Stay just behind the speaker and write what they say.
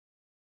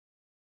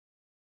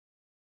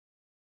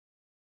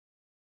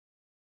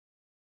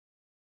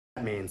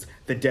means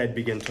the dead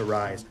begin to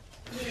rise.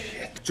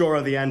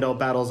 Jorah the Andal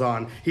battles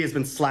on. He has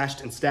been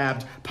slashed and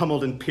stabbed,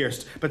 pummeled and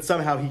pierced, but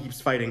somehow he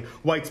keeps fighting.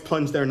 Whites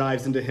plunge their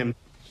knives into him.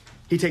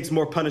 He takes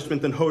more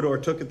punishment than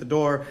Hodor took at the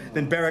door,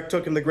 than Beric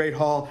took in the Great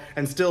Hall,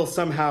 and still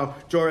somehow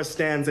Jorah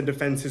stands and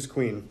defends his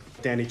queen.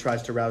 Dany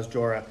tries to rouse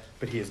Jorah,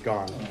 but he is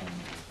gone.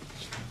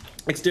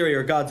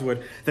 Exterior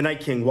Godswood, the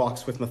Night King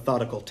walks with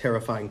methodical,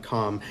 terrifying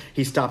calm.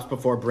 He stops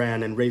before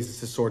Bran and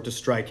raises his sword to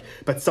strike,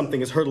 but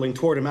something is hurtling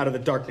toward him out of the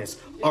darkness.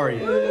 Arya.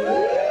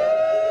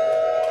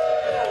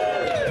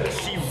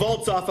 She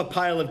vaults off a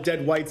pile of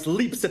dead whites,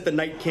 leaps at the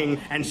Night King,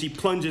 and she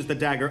plunges the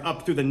dagger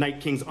up through the Night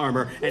King's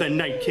armor, and the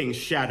Night King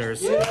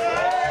shatters.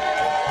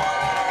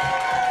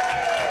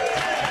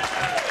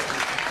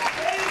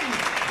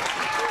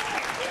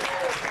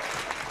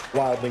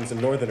 Wildlings and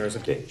Northerners.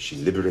 Okay, she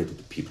liberated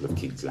the people of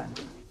King's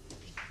Landing.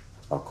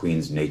 Our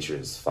queen's nature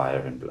is fire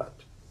and blood.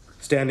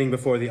 Standing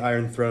before the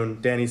Iron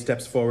Throne, Dany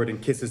steps forward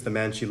and kisses the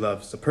man she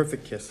loves. A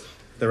perfect kiss.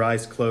 Their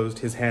eyes closed,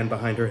 his hand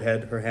behind her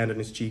head, her hand on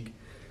his cheek.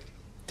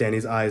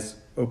 Dany's eyes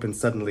open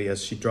suddenly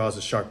as she draws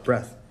a sharp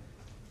breath.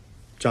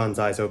 Jon's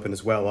eyes open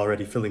as well,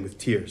 already filling with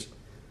tears.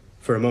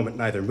 For a moment,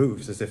 neither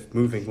moves, as if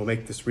moving will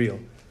make this real.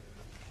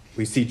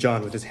 We see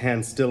Jon with his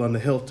hand still on the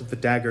hilt of the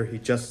dagger he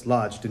just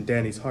lodged in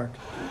Dany's heart.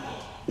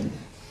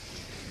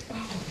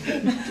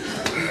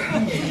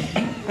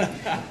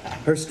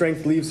 Her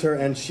strength leaves her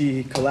and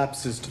she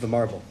collapses to the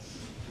marble.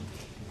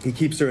 He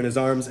keeps her in his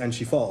arms and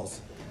she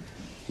falls,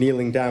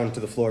 kneeling down to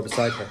the floor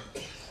beside her.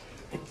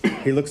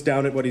 He looks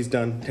down at what he's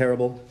done,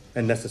 terrible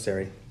and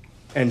necessary.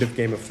 End of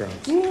Game of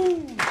Thrones.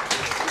 Woo!